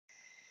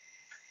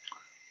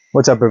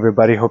What's up,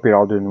 everybody? Hope you're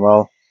all doing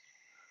well.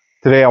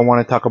 Today, I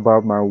want to talk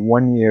about my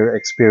 1 year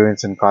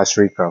experience in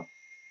Costa Rica.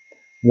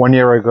 1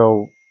 year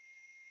ago,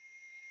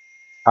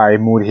 I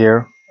moved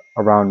here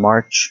around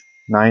March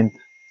 9th,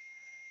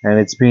 and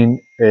it's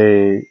been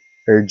a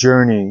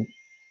journey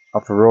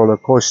of a roller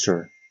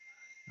coaster.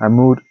 I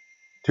moved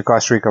to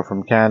Costa Rica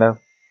from Canada.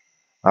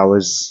 I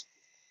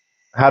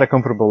had a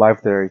comfortable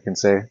life there, you can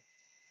say.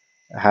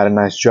 I had a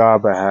nice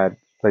job, I had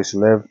a place to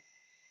live,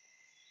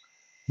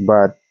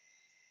 but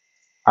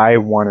I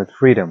wanted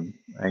freedom,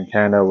 and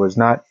Canada was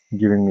not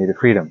giving me the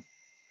freedom.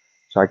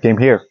 So I came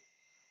here.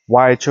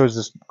 Why I chose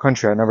this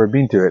country, I've never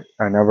been to it.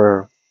 I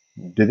never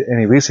did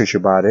any research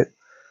about it,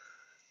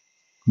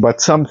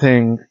 but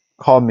something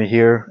called me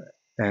here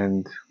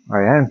and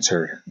I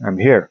answered. I'm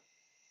here.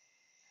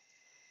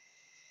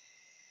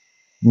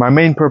 My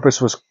main purpose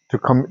was to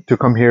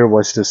come here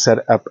was to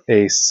set up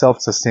a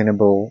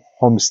self-sustainable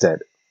homestead.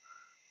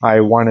 I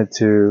wanted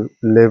to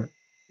live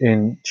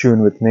in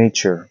tune with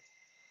nature.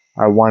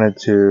 I wanted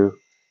to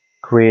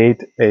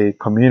create a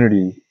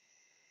community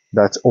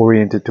that's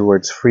oriented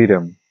towards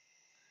freedom.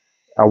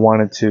 I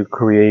wanted to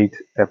create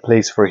a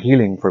place for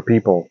healing for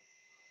people.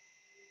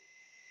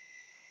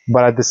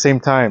 But at the same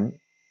time,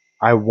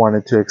 I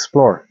wanted to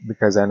explore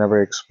because I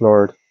never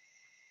explored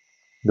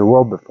the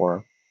world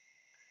before.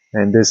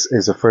 And this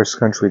is the first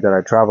country that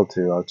I traveled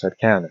to outside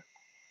Canada.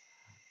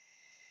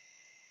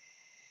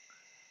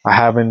 I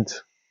haven't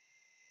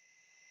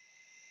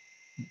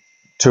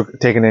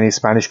taken any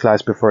Spanish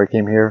class before I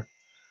came here,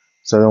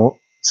 so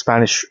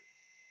Spanish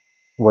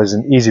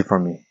wasn't easy for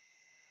me.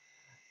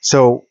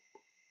 So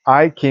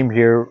I came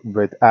here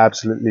with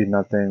absolutely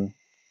nothing,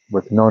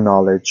 with no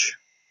knowledge,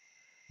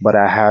 but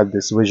I had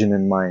this vision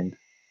in mind.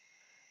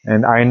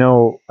 And I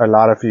know a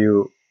lot of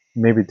you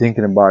may be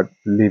thinking about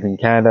leaving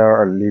Canada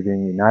or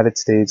leaving the United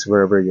States,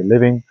 wherever you're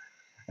living,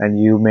 and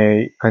you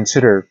may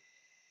consider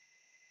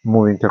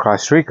moving to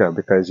Costa Rica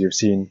because you've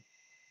seen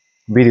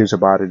videos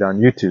about it on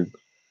YouTube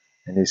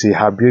and you see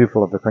how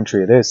beautiful of a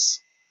country it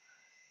is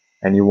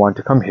and you want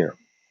to come here.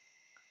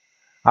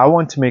 I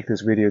want to make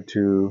this video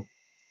to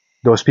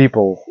those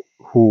people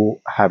who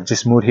have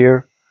just moved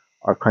here,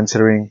 are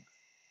considering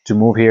to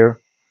move here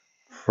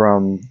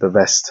from the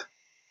West,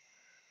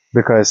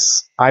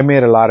 because I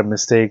made a lot of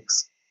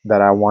mistakes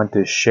that I want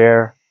to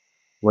share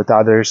with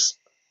others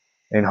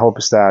in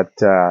hopes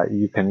that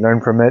you can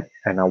learn from it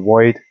and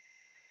avoid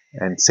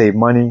and save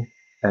money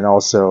and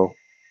also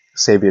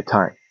save your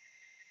time.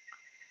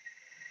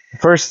 The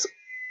first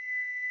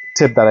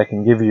tip that I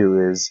can give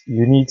you is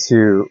you need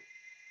to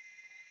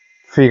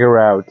figure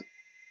out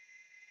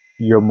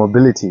your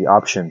mobility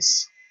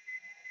options.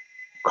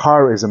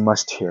 Car is a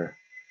must here.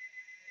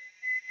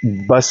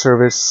 Bus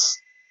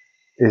service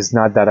is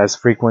not that as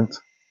frequent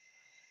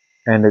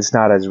and it's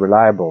not as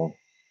reliable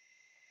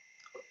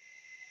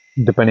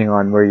depending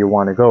on where you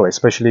want to go,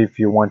 especially if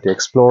you want to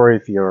explore.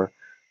 If you're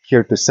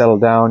here to settle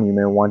down, you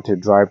may want to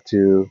drive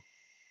to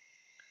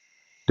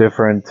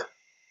different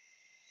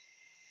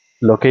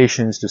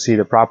locations to see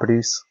the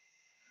properties.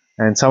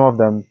 And some of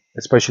them,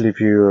 especially if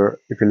you're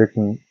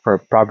looking for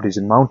properties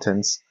in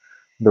mountains,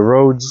 the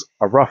roads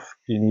are rough.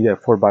 You need a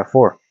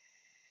 4x4.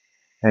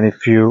 And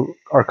if you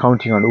are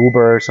counting on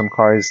Uber, some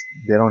cars,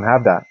 they don't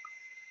have that.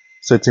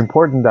 So it's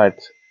important that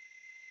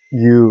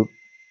you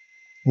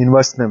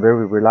invest in a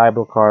very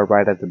reliable car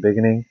right at the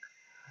beginning.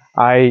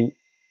 I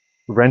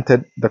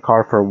rented the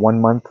car for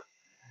 1 month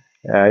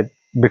uh,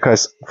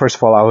 because, first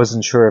of all, I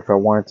wasn't sure if I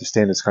wanted to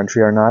stay in this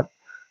country or not.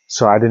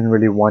 So I didn't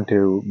really want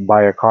to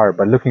buy a car.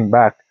 But looking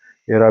back,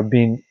 it would have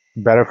been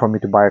better for me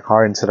to buy a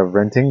car instead of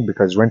renting,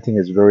 because renting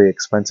is very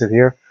expensive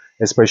here,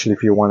 especially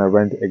if you want to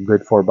rent a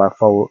good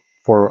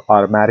 4x4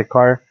 automatic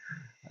car.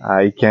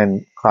 It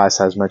can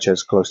cost as much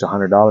as close to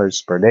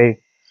 $100 per day.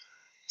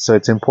 So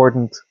it's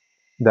important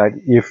that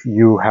if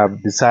you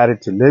have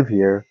decided to live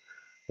here,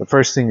 the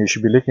first thing you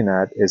should be looking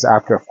at is,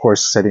 after, of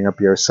course, setting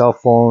up your cell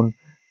phone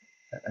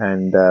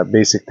and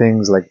basic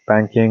things like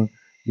banking,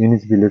 you need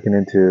to be looking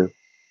into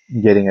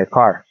getting a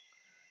car.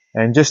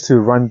 And just to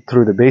run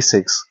through the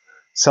basics,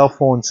 cell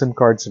phone SIM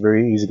cards are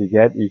very easy to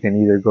get. You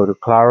can either go to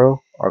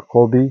Claro or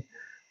Colby.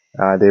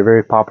 They're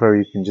very popular.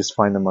 You can just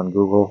find them on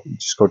Google.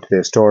 Just go to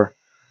their store,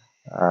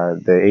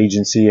 the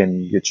agency,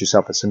 and get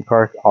yourself a SIM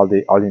card. All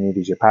you need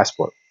is your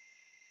passport.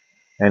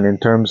 And in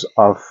terms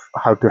of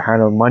how to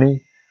handle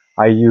money,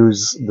 I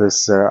use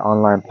this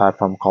online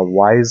platform called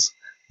Wise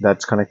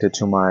that's connected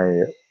to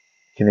my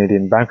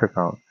Canadian bank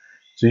account.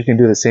 So you can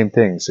do the same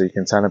thing. So you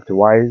can sign up to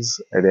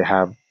Wise. They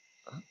have,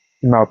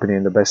 in my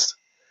opinion, the best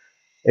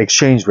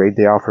exchange rate.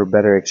 They offer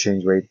better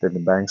exchange rate than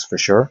the banks for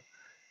sure.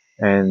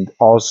 And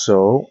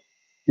also,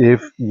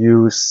 if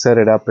you set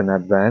it up in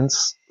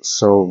advance,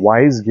 so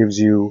Wise gives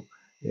you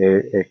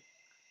a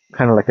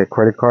kind of like a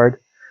credit card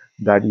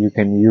that you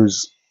can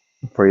use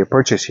for your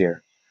purchase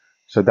here.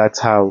 So that's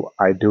how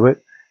I do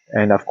it.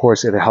 And of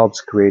course, it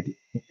helps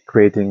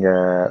creating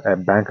a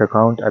bank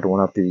account at one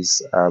of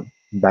these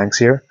banks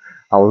here.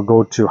 I will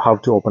go to how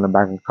to open a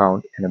bank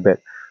account in a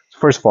bit. So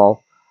first of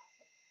all,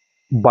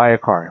 buy a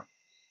car.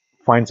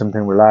 Find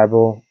something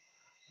reliable.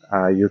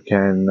 You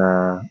can,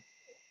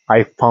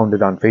 I found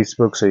it on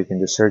Facebook, so you can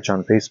just search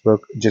on Facebook.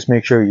 Just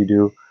make sure you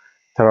do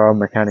thorough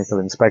mechanical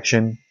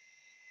inspection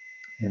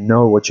and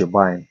know what you're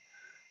buying.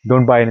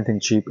 Don't buy anything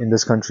cheap. In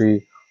this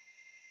country,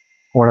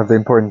 one of the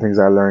important things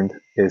I learned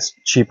is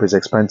cheap is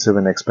expensive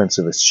and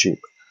expensive is cheap.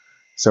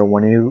 So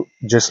when you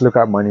just look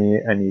at money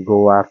and you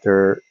go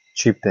after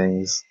cheap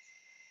things,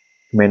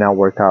 it may not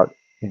work out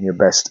in your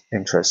best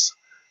interest.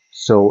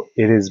 So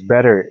it is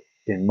better,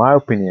 in my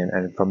opinion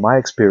and from my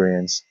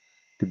experience,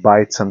 to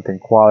buy something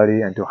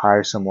quality and to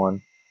hire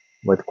someone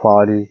with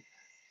quality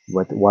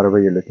with whatever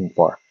you're looking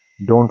for.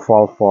 Don't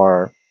fall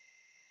for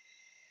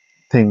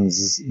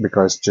things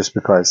because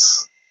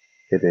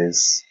it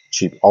is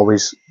cheap.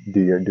 Always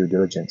do your due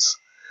diligence.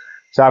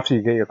 So after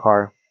you get your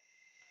car,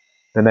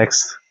 the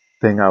next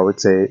thing I would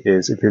say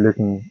is, if you're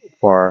looking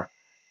for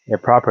a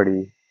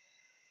property,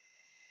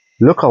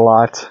 look a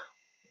lot,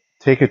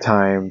 take your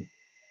time,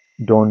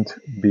 don't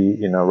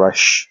be in a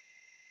rush,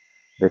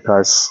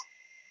 because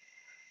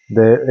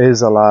there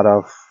is a lot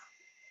of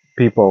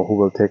people who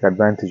will take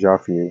advantage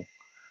of you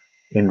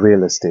in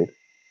real estate.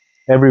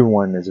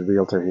 Everyone is a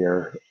realtor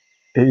here.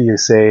 You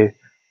say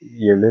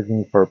you're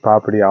looking for a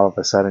property, all of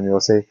a sudden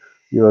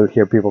you'll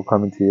hear people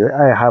coming to you,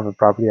 I have a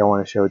property, I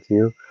want to show it to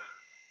you.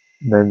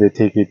 Then they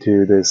take you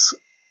to this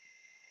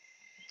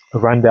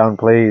rundown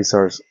place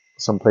or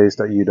some place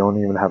that you don't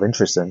even have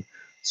interest in.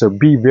 So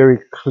be very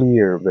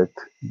clear with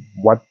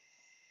what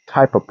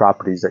type of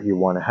properties that you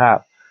want to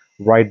have.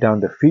 Write down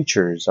the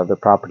features of the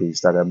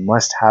properties that are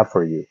must have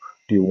for you.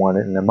 Do you want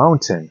it in a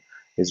mountain?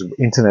 Is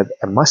internet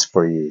a must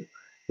for you?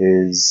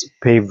 Is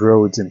paved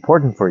roads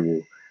important for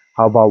you?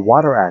 How about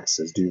water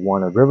access? Do you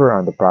want a river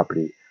on the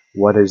property?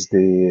 What is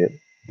the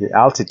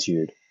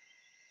altitude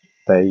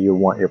that you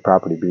want your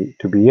property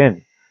to be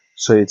in?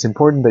 So it's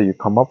important that you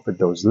come up with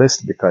those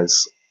lists,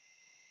 because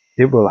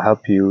it will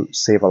help you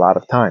save a lot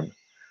of time.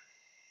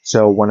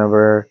 So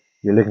whenever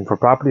you're looking for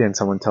property and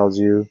someone tells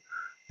you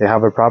they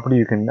have a property,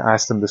 you can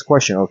ask them this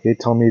question: okay,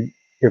 tell me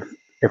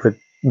if it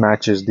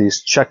matches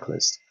these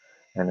checklists.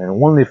 And then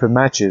only if it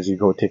matches, you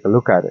go take a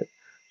look at it.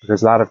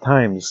 Because a lot of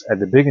times at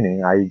the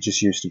beginning, I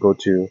just used to go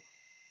to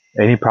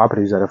any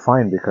properties that I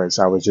find because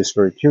I was just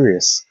very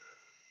curious.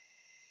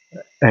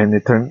 And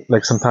it turned,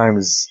 like,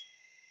 sometimes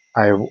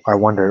I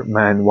wonder,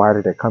 man, why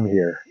did I come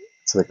here?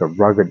 It's like a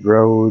rugged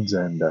roads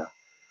and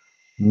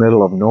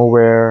middle of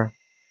nowhere,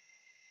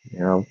 you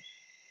know,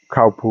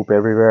 cow poop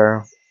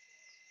everywhere.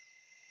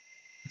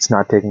 It's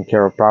not taken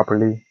care of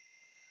properly.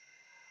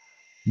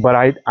 But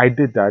I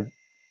did that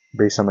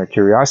based on my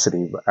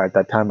curiosity. At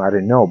that time, I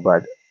didn't know.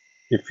 But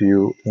if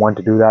you want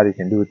to do that, you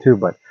can do it too.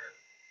 But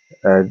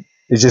uh,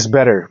 it's just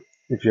better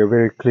if you're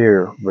very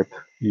clear with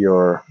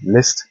your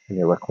list and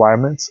your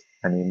requirements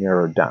and you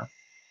narrow it down.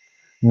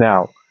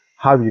 Now,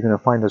 how are you going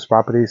to find those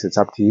properties? It's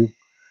up to you.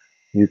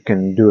 You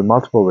can do it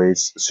multiple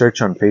ways.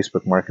 Search on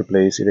Facebook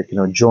Marketplace. You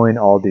can join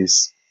all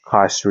these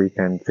Costa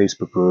Rican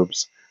Facebook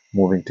groups,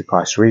 moving to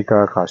Costa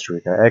Rica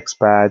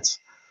expats.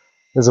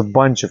 There's a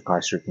bunch of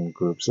Costa Rican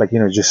groups.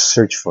 Just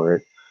search for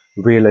it.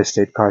 Real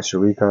estate Costa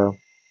Rica.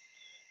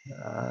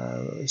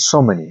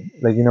 So many.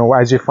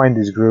 As you find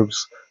these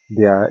groups,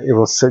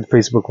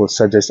 Facebook will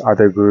suggest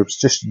other groups.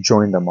 Just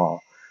join them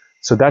all.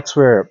 So that's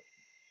where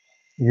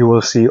you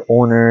will see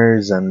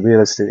owners and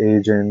real estate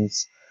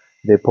agents.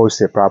 They post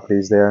their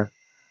properties there.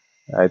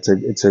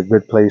 It's a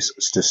good place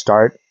to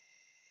start.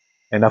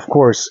 And of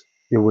course,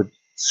 it would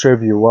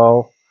serve you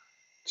well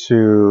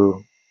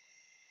to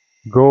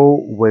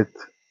go with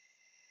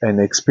an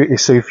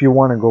experience. So if you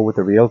want to go with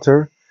a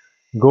realtor,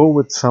 go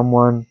with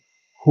someone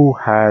who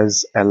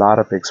has a lot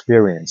of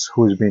experience,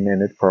 who's been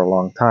in it for a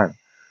long time.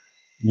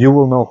 You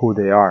will know who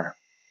they are.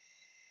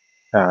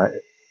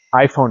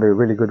 I found a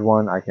really good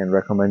one I can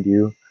recommend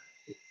you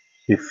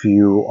if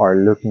you are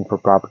looking for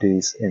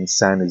properties in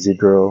San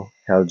Isidro,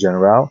 El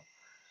General.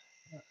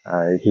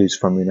 He's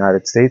from the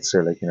United States,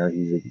 so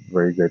he's a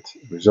very good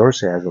resource.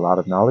 He has a lot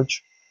of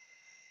knowledge.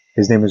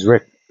 His name is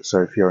Rick.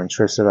 So if you're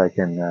interested, I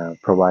can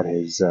provide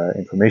his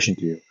information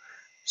to you.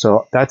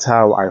 So that's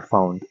how I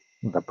found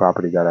the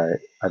property that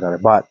I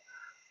bought.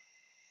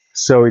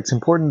 So it's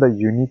important that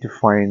you need to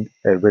find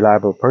a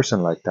reliable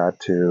person like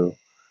that to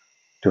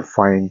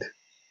find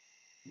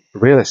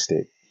real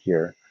estate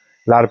here.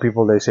 A lot of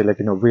people, they say,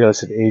 real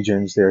estate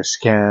agents, they're a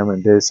scam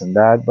and this and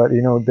that, but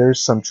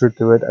there's some truth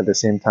to it. At the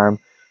same time,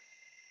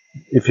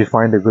 if you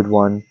find a good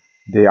one,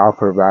 they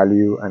offer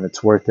value and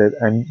it's worth it.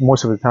 And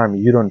most of the time,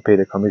 you don't pay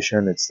the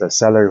commission; it's the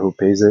seller who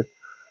pays it.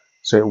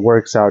 So it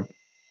works out,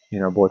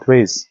 both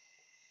ways.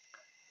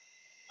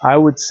 I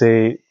would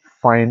say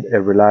find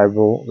a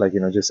reliable,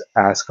 just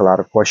ask a lot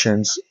of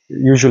questions.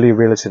 Usually,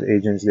 real estate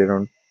agents, they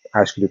don't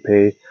ask you to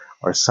pay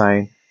or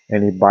sign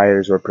any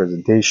buyer's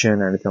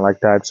representation or anything like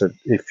that. So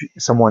if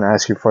someone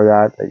asks you for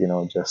that,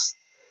 just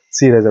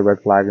see it as a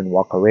red flag and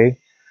walk away.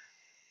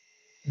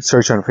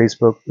 Search on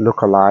Facebook,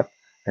 look a lot,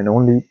 and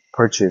only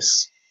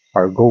purchase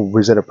or go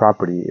visit a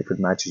property if it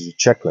matches your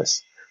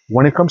checklist.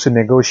 When it comes to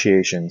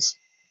negotiations,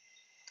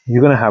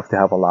 you're going to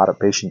have a lot of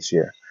patience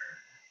here.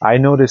 I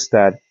noticed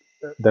that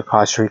the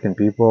Costa Rican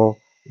people,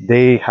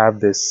 they have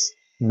this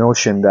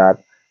notion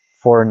that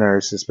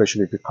foreigners,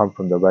 especially if you come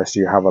from the West,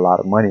 you have a lot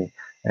of money,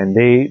 and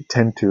they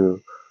tend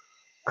to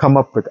come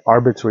up with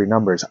arbitrary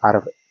numbers out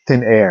of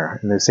thin air,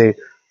 and they say,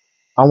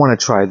 "I want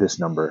to try this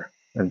number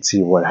and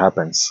see what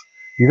happens."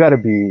 You got to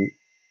be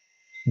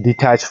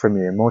detached from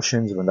your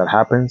emotions when that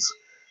happens,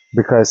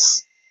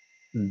 because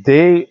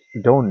they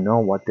don't know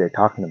what they're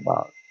talking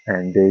about,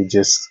 and they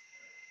just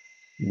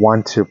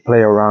want to play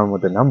around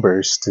with the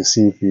numbers to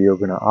see if you're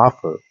going to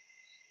offer.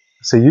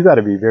 So you got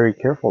to be very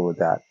careful with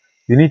that.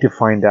 You need to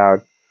find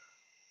out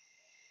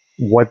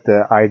what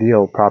the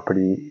ideal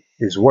property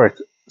is worth.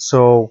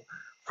 So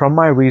from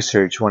my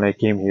research when I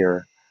came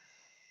here,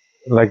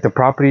 like the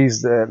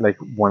properties that, like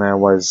when I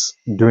was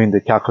doing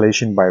the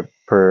calculation by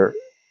per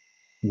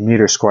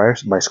meter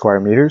squares by square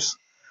meters,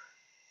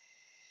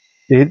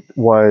 it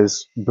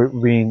was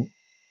between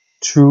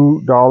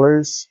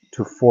 $2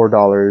 to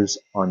 $4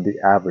 on the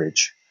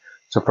average.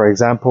 So for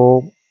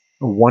example,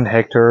 1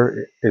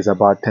 hectare is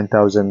about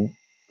 10,000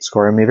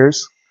 square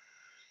meters.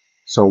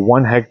 So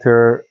 1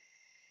 hectare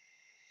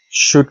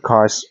should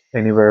cost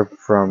anywhere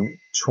from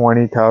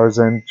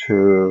 20,000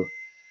 to,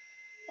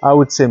 I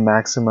would say,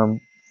 maximum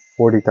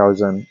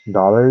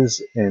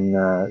 $40,000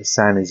 in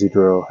San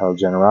Isidro El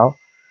General.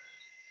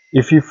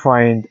 If you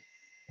find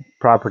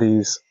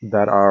properties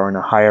that are on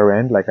a higher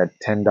end, like at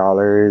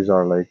 $10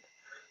 or like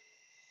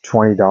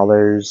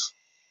 $20,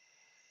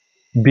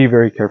 be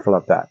very careful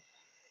of that.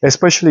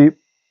 Especially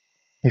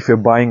if you're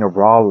buying a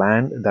raw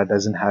land that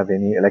doesn't have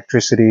any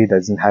electricity,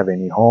 doesn't have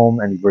any home,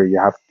 and where you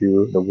have to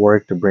do the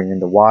work to bring in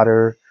the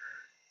water,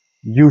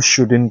 you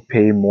shouldn't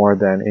pay more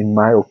than, in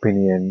my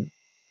opinion,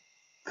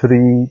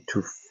 $3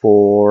 to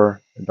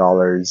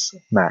 $4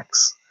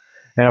 max.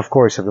 And of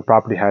course, if the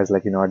property has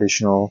like,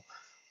 additional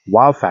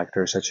wow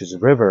factors such as a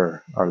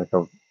river or like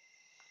a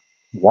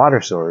water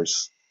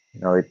source,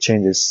 it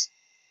changes.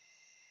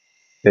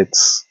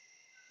 It's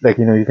like,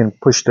 you can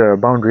push the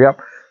boundary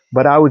up,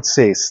 but I would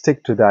say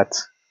stick to that,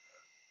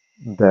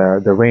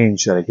 the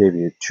range that I gave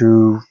you,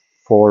 $2,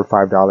 $4,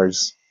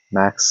 $5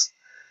 max.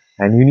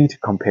 And you need to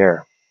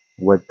compare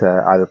with the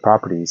other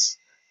properties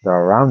that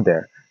are around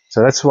there.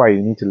 So that's why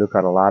you need to look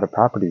at a lot of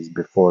properties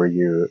before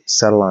you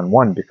settle on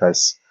one,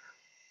 because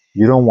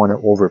you don't want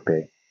to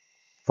overpay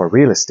for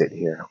real estate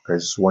here,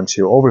 because once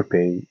you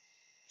overpay,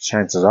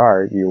 chances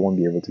are you won't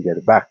be able to get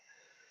it back.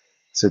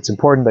 So it's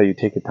important that you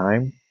take the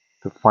time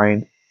to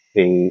find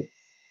a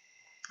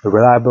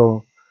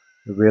reliable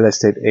real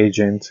estate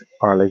agent,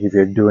 or like if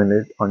you're doing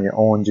it on your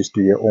own, just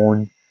do your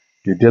own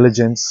due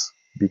diligence.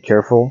 Be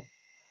careful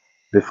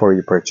before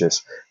you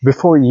purchase.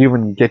 Before you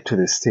even get to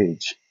this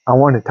stage, I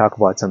want to talk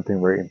about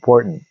something very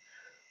important.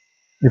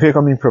 If you're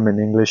coming from an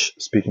English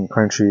speaking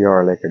country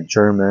or like a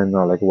German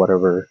or like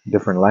whatever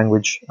different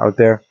language out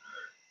there,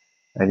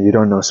 and you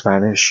don't know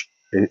Spanish,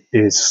 it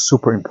is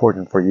super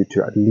important for you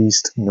to at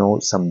least know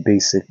some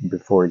basic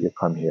before you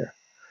come here.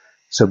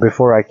 So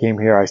before I came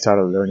here, I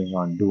started learning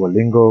on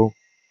Duolingo.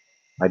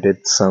 I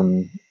did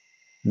some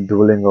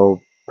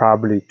Duolingo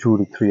probably 2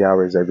 to 3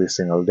 hours every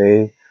single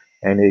day,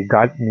 and it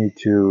got me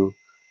to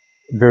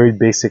very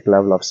basic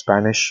level of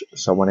Spanish.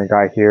 So when I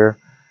got here,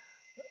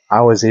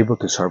 I was able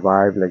to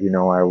survive. Like,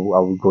 I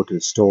would go to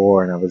the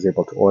store and I was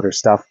able to order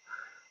stuff.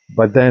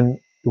 But then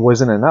it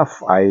wasn't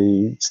enough.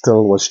 I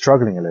still was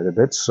struggling a little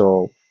bit.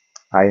 So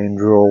I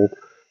enrolled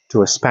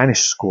to a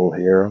Spanish school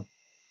here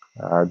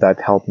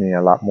that helped me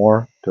a lot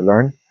more to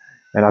learn.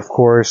 And of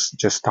course,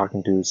 just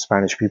talking to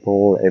Spanish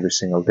people every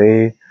single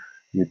day,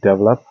 you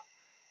develop.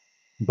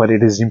 But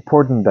it is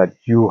important that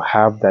you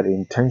have that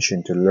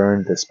intention to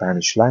learn the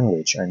Spanish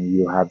language, and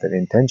you have that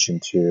intention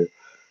to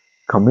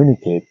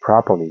communicate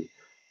properly.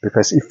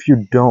 Because if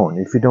you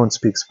don't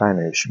speak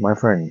Spanish, my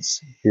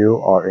friends,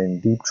 you are in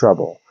deep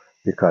trouble,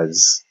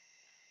 because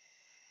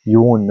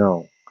you won't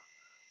know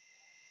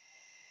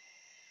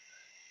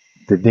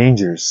the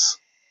dangers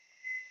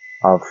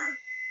of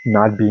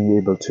not being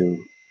able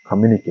to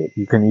communicate.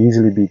 You can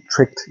easily be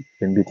tricked, you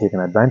can be taken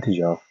advantage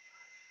of.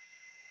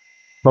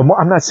 But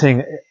I'm not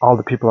saying all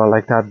the people are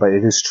like that, but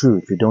it is true.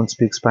 If you don't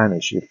speak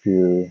Spanish, if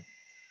you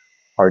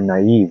are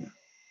naive,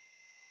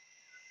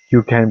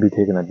 you can be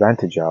taken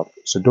advantage of.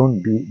 So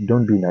don't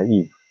be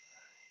naive.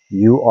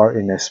 You are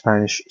in a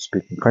Spanish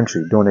speaking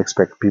country. Don't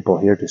expect people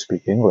here to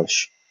speak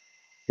English.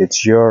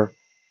 It's your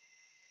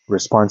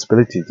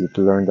responsibility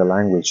to learn the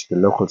language the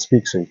locals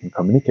speak so you can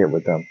communicate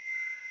with them.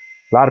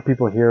 A lot of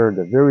people here,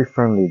 they're very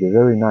friendly, they're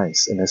very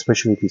nice, and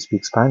especially if you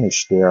speak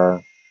Spanish,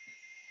 they're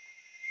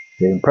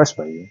impressed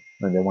by you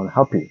and they want to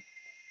help you.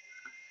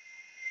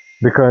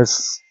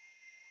 Because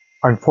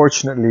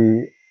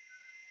unfortunately,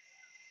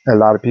 a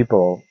lot of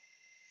people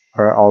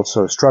are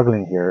also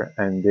struggling here,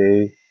 and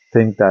they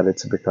think that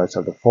it's because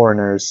of the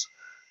foreigners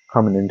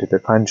coming into the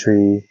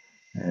country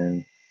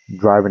and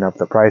driving up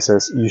the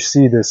prices. You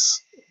see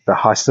the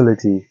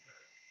hostility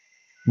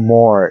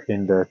more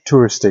in the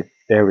touristic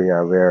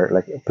area, where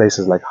like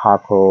places like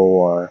Hako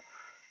or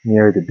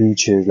near the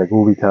beaches like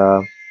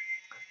Ubita,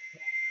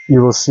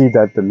 you will see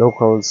that the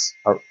locals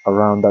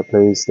around that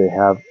place, they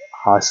have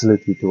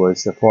hostility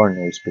towards the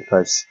foreigners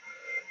because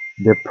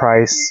the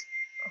price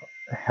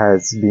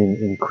has been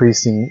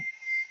increasing.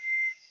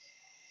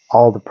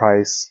 All the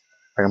price,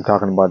 like I'm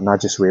talking about,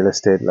 not just real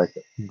estate, like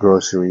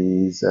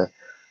groceries,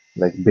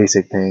 like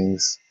basic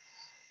things,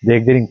 they're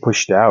getting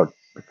pushed out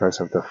because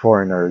of the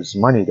foreigners'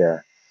 money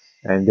there,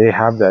 and they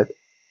have that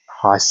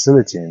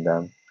hostility in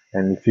them.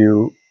 And if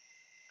you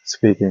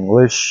speak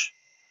English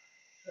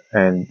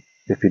and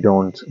if you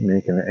don't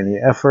make any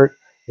effort,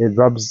 it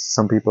rubs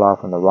some people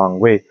off in the wrong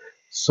way.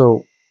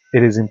 So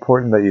it is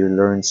important that you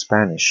learn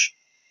Spanish.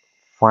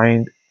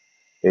 Find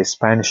a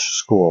Spanish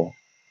school,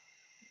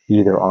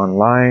 either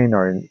online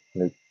or in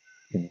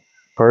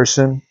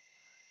person,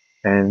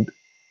 and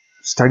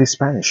study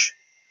Spanish.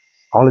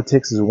 All it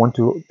takes is 1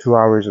 to 2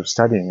 hours of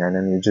studying, and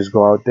then you just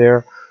go out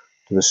there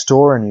to the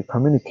store and you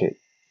communicate.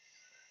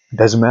 It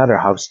doesn't matter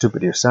how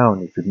stupid you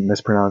sound. If you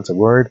mispronounce a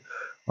word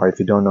or if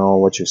you don't know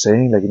what you're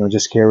saying, like,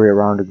 just carry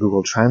around a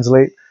Google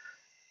Translate,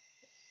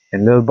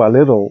 and little by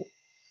little,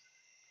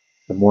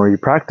 the more you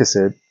practice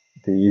it,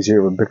 the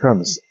easier it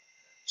becomes.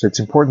 So it's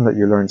important that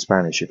you learn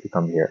Spanish if you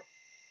come here.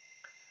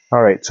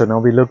 All right, so now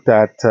we looked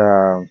at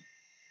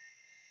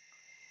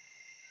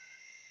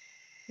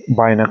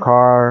buying a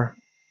car.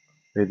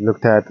 We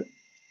looked at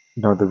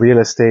the real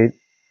estate,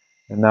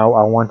 and now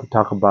I want to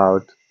talk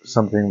about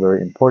something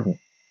very important.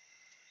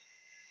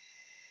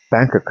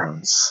 Bank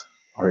accounts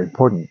are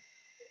important,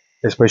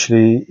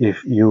 especially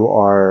if you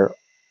are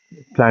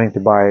planning to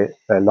buy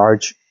a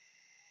large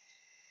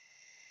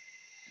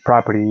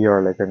property,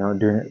 or like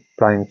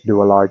planning to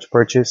do a large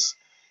purchase.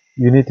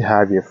 You need to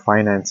have your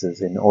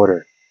finances in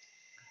order.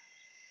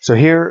 So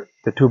here,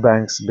 the two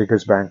banks,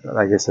 biggest bank,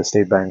 I guess the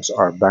state banks,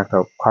 are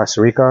Banco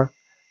Costa Rica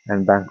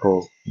and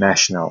Banco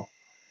Nacional.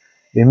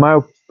 In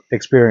my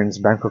experience,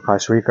 Banco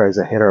Costa Rica is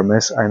a hit or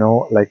miss. I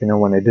know,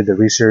 when I did the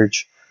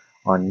research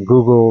on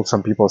Google,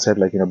 some people said,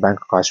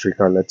 Banco Costa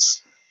Rica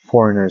lets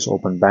foreigners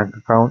open bank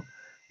account.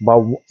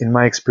 But in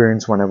my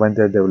experience, when I went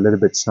there, they were a little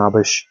bit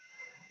snobbish.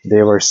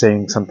 They were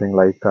saying something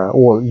like,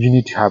 well, you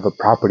need to have a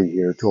property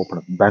here to open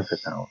a bank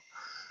account.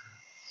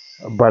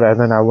 But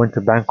then I went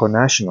to Banco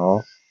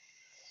Nacional.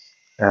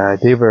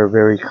 They were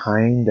very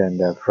kind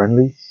and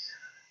friendly.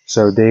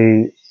 So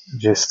they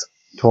just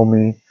told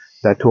me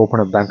that to open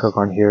a bank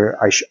account here,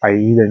 I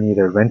either need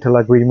a rental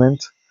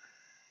agreement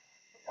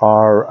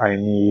or I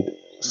need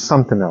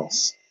something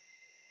else.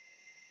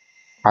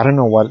 I don't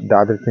know what the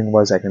other thing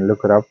was. I can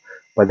look it up.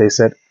 But they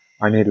said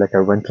I need like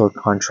a rental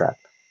contract.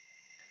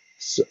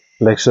 So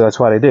that's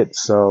what I did.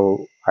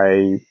 So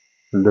I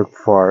looked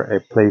for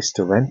a place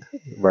to rent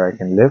where I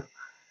can live,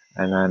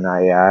 and then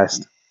I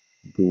asked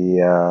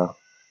the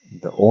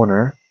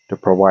owner to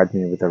provide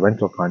me with a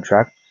rental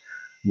contract,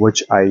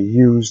 which I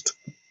used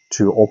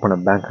to open a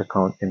bank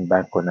account in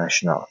Banco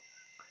Nacional.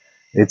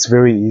 It's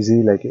very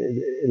easy.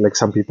 Like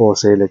some people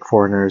say, like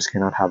foreigners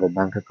cannot have a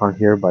bank account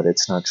here, but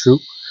it's not true.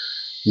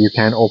 You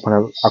can open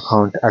an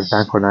account at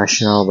Banco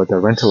Nacional with a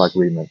rental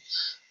agreement.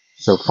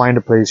 So find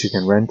a place you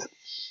can rent.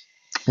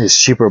 It's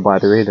cheaper, by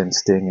the way, than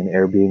staying in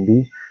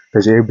Airbnb,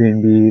 because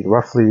Airbnb,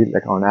 roughly,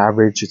 like on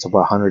average, it's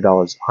about $100,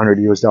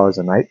 $100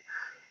 a night.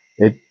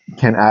 It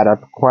can add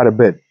up quite a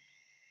bit.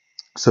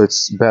 So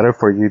it's better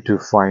for you to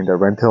find a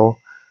rental.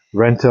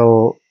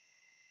 Rental,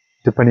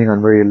 depending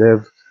on where you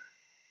live,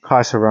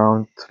 costs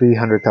around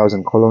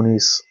 300,000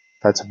 colones.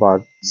 That's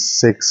about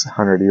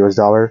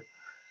 $600,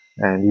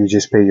 and you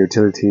just pay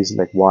utilities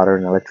like water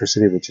and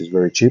electricity, which is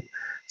very cheap.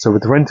 So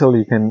with rental,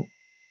 you can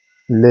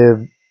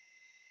live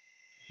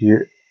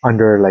here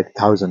under like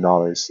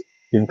 $1,000,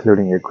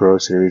 including your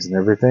groceries and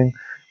everything.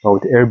 But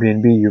with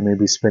Airbnb, you may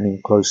be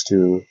spending close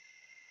to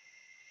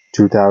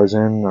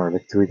 $2,000 or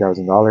like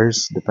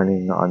 $3,000,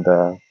 depending on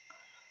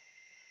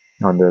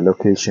the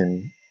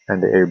location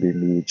and the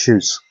Airbnb you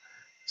choose.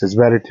 So it's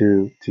better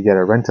to get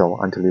a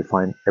rental until you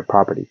find a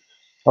property.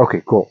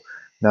 Okay, cool.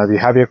 Now you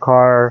have your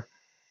car,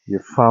 you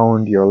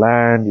found your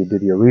land, you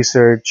did your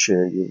research,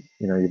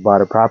 you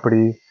bought a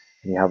property,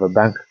 and you have a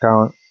bank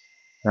account.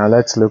 Now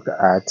let's look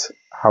at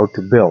how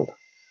to build.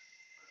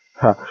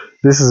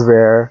 This is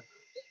where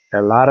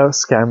a lot of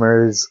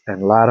scammers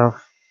and a lot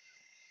of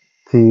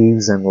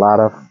thieves and a lot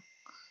of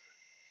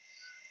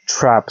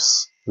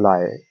traps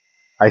lie.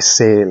 I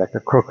say like a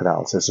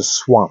crocodile. It's a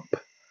swamp.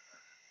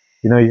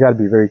 You got to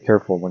be very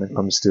careful when it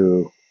comes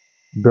to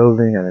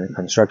building and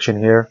construction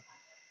here.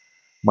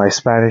 My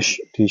Spanish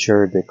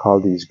teacher, they call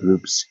these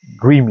groups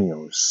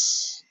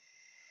gremios.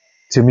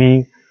 To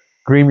me,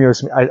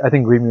 gremios, I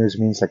think gremios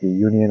means like a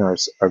union or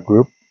a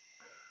group.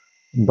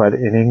 But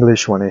in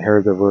English, when I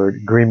hear the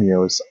word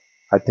gremios,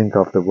 I think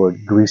of the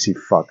word greasy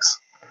fucks.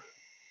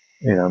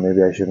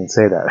 Maybe I shouldn't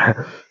say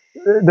that.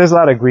 There's a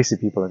lot of greasy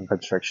people in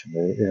construction.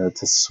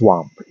 It's a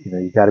swamp.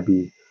 You got to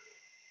be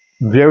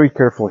very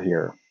careful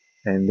here.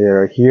 And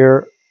they're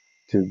here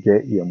to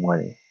get your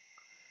money.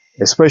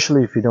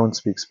 Especially if you don't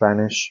speak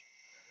Spanish,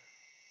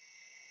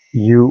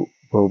 you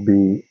will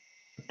be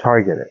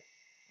targeted.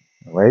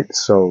 Right?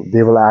 So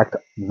they will act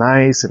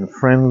nice and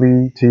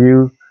friendly to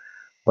you,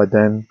 but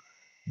then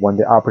when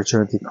the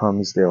opportunity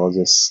comes, they will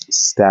just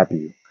stab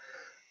you.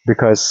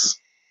 because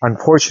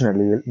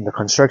unfortunately in the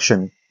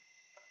construction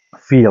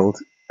field,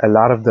 a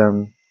lot of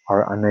them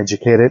are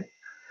uneducated.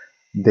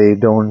 They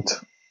don't,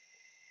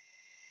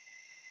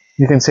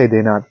 you can say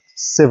they're not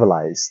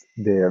civilized.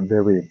 They're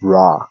very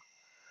raw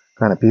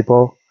kind of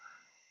people.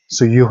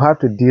 So you have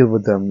to deal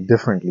with them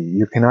differently.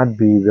 You cannot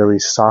be very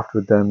soft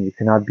with them. You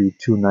cannot be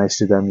too nice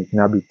to them. You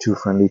cannot be too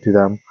friendly to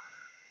them.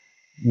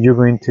 You're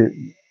going to,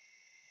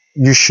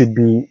 you should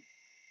be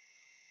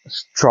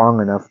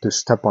strong enough to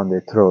step on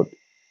their throat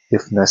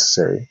if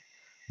necessary,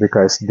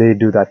 because they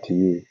do that to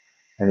you.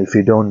 And if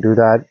you don't do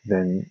that,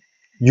 then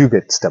you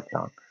get stepped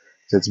on.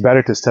 So it's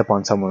better to step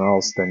on someone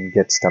else than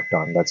get stepped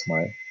on. That's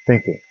my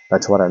thinking.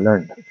 That's what I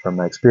learned from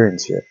my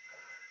experience here.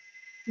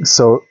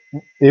 So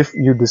if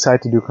you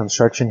decide to do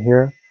construction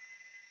here,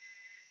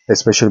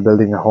 especially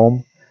building a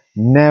home,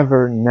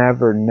 never,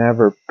 never,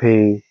 never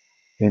pay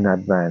in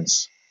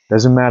advance.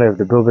 Doesn't matter if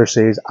the builder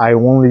says, I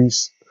only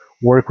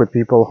work with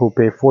people who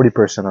pay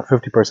 40% or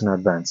 50%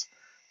 advance.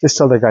 Just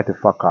tell the guy to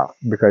fuck off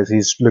because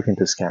he's looking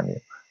to scam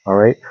you. All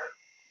right.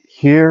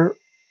 Here,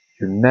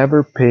 you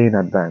never pay in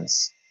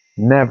advance.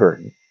 Never.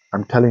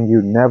 I'm telling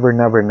you, never,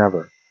 never,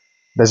 never.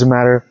 Doesn't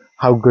matter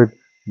how good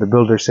the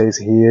builder says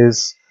he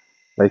is.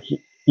 Like,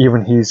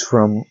 even he's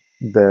from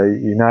the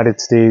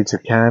United States or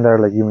Canada,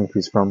 like even if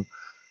he's from,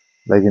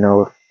 like,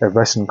 a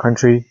Western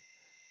country,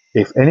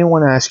 if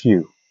anyone asks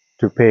you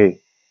to pay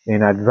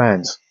in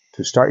advance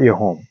to start your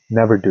home,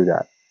 never do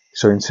that.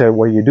 So instead,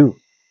 what do,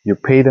 you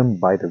pay them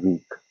by the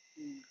week.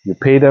 You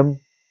pay them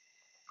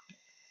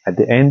at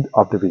the end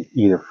of the week,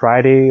 either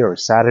Friday or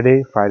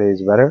Saturday. Friday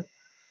is better,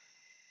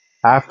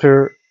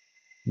 after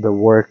the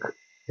work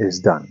is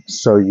done.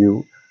 So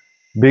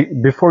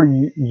before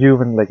you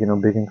even, like,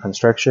 begin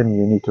construction,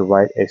 you need to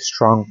write a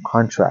strong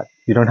contract.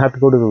 You don't have to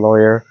go to the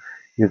lawyer.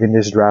 You can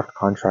just draft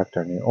contract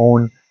on your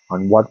own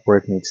on what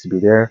work needs to be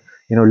there.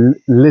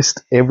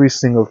 List every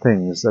single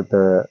things that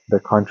the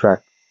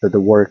contract, that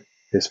the work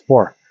is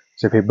for.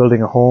 So if you're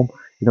building a home,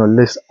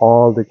 list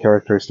all the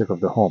characteristics of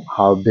the home.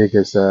 How big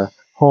is the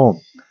home?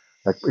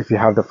 Like, if you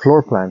have the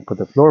floor plan, put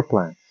the floor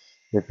plan.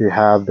 If you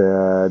have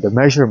the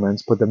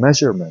measurements, put the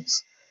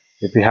measurements.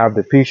 If you have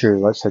the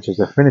features, such as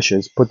the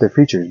finishes, put the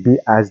features. Be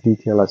as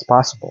detailed as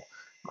possible.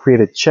 Create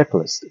a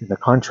checklist in the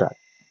contract,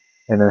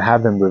 and then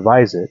have them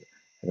revise it,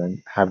 and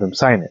then have them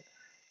sign it.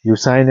 You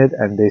sign it,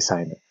 and they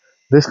sign it.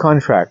 This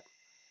contract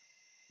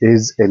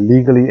is a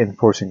legally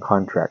enforcing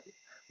contract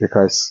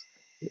because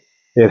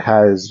it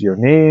has your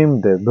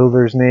name, the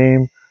builder's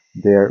name,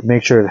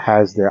 make sure it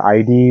has their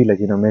ID, like,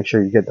 make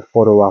sure you get the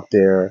photo of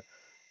their,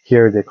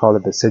 here they call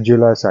it the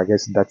cedula, so I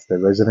guess that's the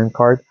resident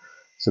card.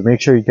 So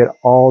make sure you get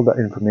all the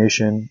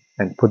information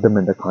and put them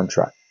in the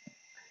contract.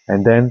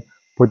 And then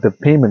put the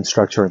payment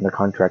structure in the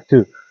contract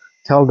too.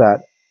 Tell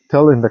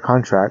in the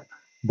contract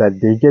that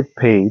they get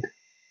paid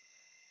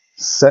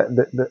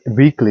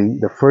weekly,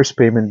 the first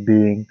payment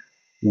being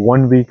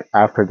 1 week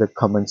after the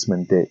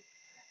commencement date.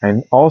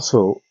 And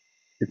also,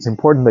 it's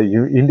important that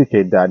you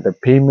indicate that the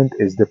payment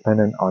is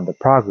dependent on the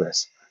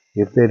progress.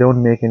 If they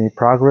don't make any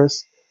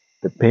progress,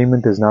 the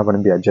payment is not going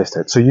to be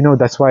adjusted. So,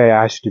 that's why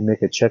I asked you to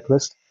make a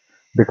checklist,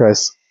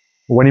 because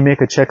when you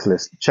make a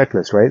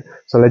checklist, right?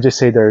 So let's just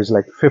say there's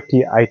like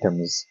 50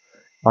 items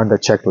on the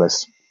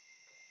checklist.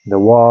 The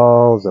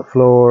walls, the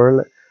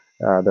floor,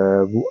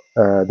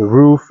 the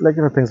roof, like,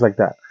 things like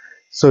that.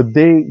 So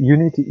you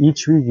need to,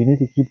 each week, you need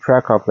to keep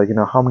track of, like,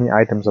 how many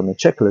items on the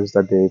checklist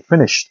that they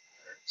finished.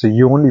 So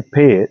you only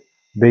pay it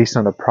based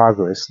on the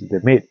progress that they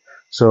made.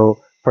 So,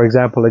 for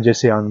example, let's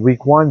just say on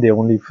week 1, they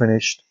only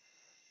finished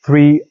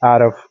 3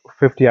 out of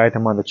 50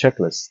 items on the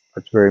checklist.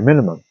 That's very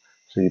minimum.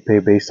 So you pay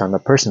based on the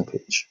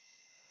percentage.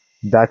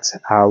 That's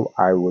how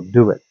I would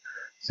do it.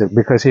 So,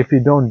 because if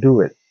you don't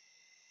do it,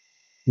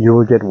 you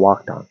will get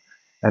walked on.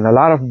 And a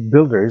lot of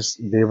builders,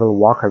 they will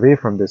walk away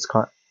from this,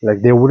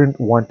 like, they wouldn't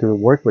want to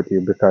work with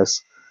you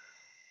because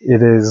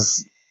it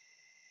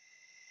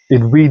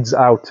weeds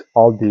out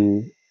all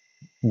the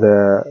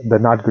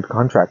not good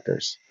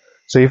contractors.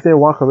 So if they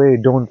walk away,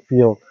 don't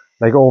feel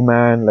like, oh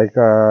man, like,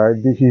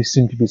 he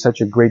seemed to be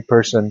such a great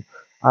person.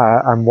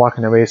 I'm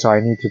walking away, so I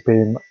need to pay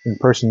him in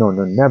person. No,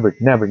 never,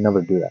 never,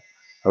 never do that.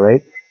 All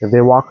right. If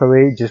they walk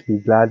away, just be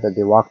glad that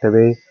they walked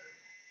away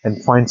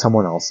and find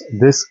someone else.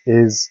 This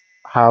is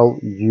how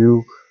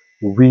you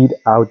weed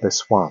out the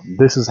swamp.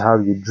 This is how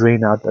you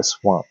drain out the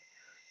swamp.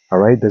 All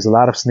right. There's a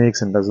lot of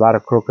snakes and there's a lot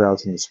of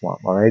crocodiles in the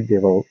swamp. All right. They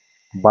will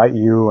bite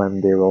you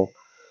and they will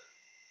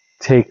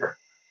take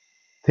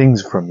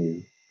things from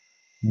you.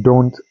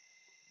 Don't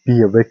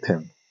be a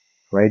victim,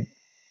 right?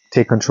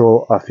 Take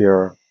control of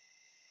your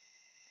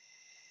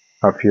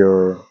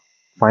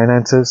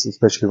finances,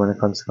 especially when it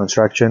comes to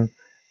construction,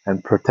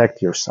 and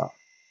protect yourself.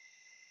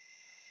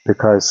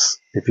 Because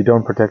if you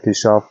don't protect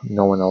yourself,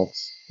 no one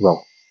else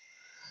will.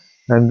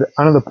 And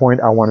another point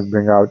I want to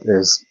bring out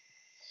is,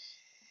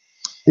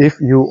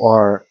 if you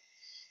are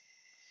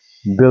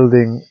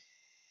building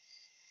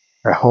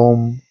a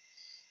home,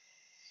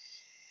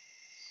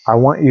 I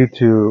want you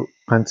to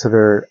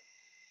consider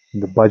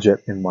the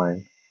budget in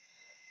mind.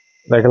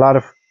 Like, a lot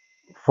of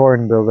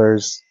foreign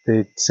builders,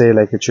 they say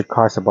like it should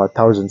cost about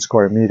 1,000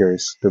 square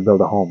meters to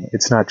build a home.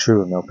 It's not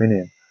true, in my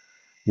opinion.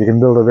 You can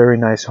build a very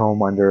nice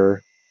home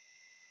under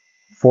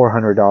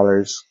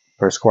 $400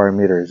 per square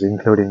meters,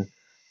 including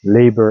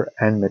labor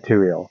and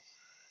material.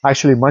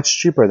 Actually, much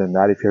cheaper than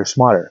that if you're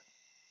smarter.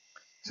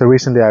 So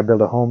recently I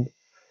built a home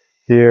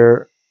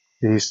here.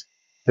 Is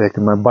like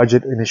my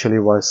budget initially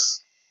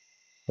was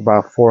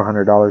about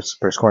 $400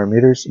 per square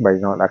meters, but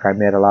like I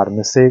made a lot of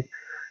mistake,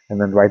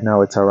 and then right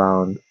now it's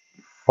around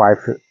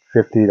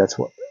 550. That's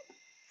what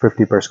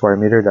 50 per square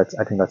meter.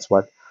 I think that's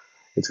what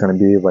it's going to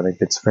be when it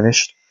gets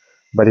finished.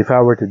 But if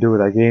I were to do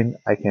it again,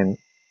 I can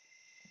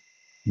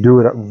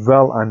do it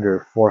well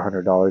under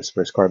 $400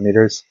 per square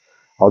meters.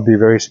 I'll be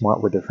very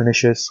smart with the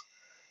finishes.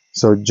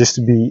 So just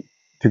to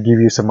give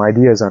you some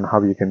ideas on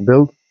how you can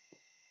build,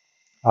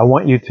 I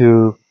want you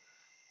to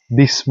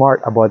be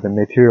smart about the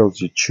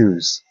materials you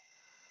choose.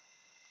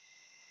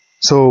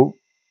 So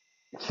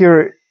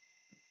here,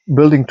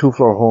 building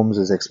two-floor homes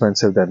is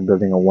expensive than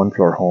building a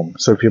one-floor home.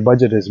 So if your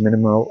budget is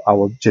minimal, I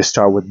will just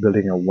start with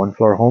building a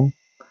one-floor home.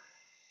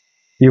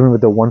 Even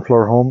with the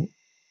one-floor home,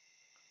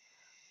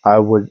 I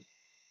would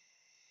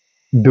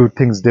do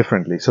things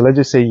differently. So let's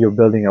just say you're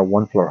building a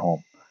one-floor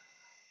home.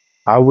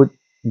 I would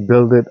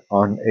build it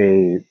on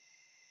a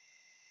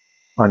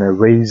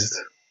raised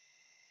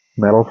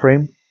metal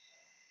frame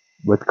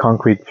with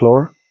concrete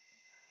floor,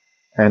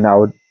 and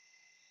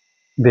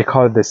they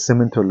call it the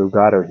cemento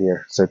lugato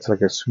here. So it's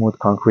like a smooth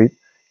concrete.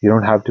 You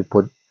don't have to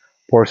put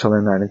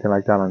porcelain or anything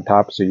like that on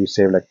top, so you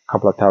save like a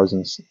couple of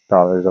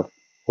 $1,000s of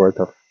worth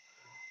of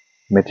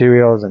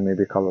materials and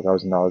maybe a couple of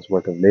 $1,000s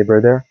worth of labor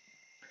there.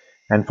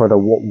 And for the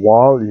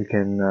wall, you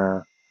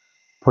can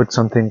put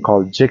something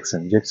called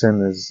gypsum.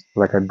 Gypsum is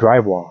like a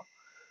drywall,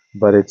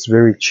 but it's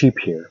very cheap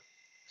here.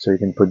 So you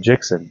can put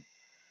gypsum.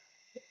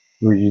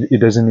 It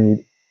doesn't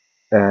need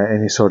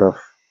any sort of,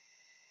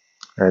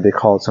 they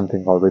call it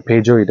something called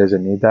repejo. It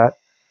doesn't need that.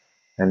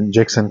 And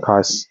gypsum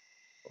costs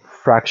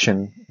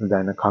fraction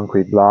than a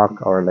concrete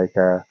block or like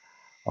a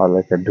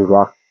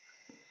duroc.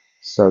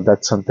 So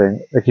that's something,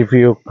 like if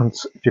you're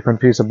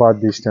confused about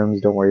these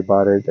terms, don't worry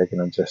about it. Like,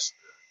 just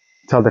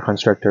tell the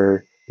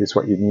constructor this is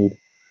what you need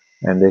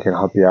and they can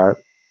help you out.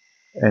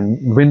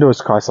 And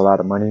windows cost a lot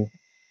of money.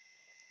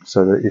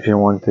 So that if you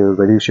want to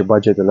reduce your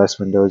budget, the less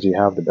windows you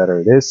have, the better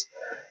it is.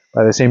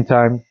 But at the same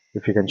time,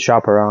 if you can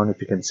shop around, if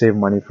you can save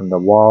money from the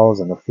walls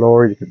and the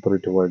floor, you can put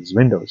it towards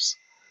windows.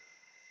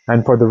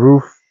 And for the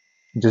roof,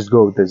 just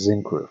go with the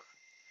zinc roof.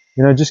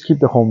 Just keep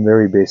the home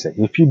very basic.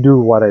 If you do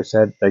what I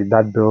said, like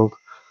that build,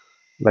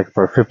 like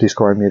for 50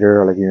 square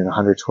meter or like even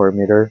 100 square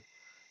meter,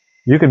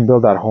 you can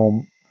build that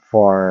home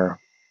for,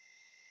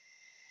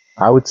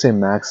 I would say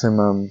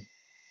maximum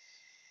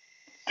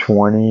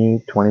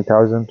 20,000,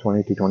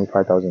 $20,000 to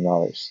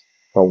 $25,000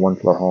 for a one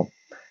floor home.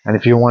 And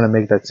if you want to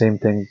make that same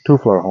thing two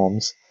floor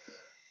homes,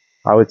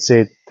 I would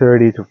say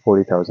 $30,000 to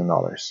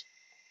 $40,000.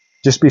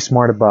 Just be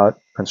smart about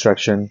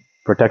construction,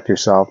 protect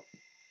yourself.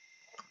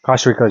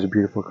 Costa Rica is a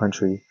beautiful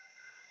country,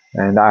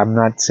 and I'm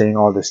not saying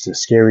all this to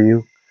scare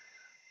you.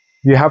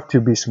 You have to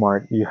be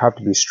smart, you have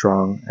to be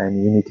strong,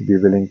 and you need to be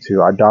willing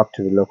to adapt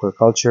to the local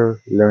culture,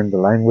 learn the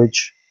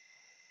language,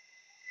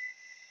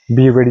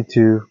 be ready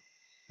to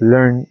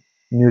learn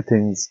new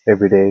things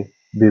every day,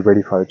 be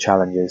ready for the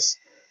challenges,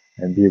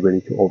 and be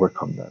ready to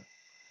overcome them.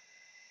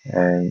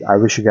 And I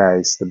wish you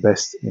guys the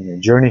best in your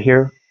journey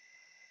here,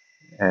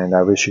 and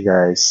I wish you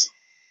guys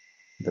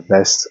the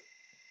best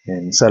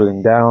in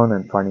settling down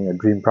and finding a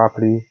dream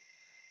property,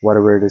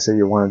 whatever it is that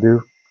you want to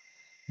do.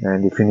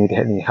 And if you need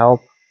any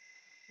help,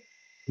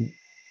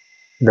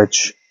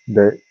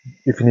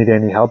 if you need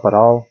any help at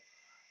all,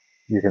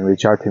 you can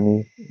reach out to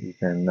me. You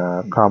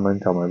can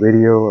comment on my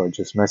video or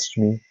just message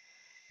me,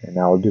 and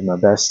I'll do my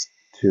best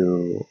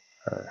to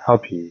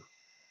help you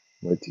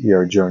with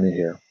your journey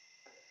here.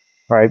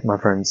 All right, my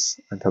friends,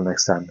 until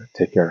next time,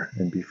 take care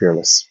and be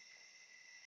fearless.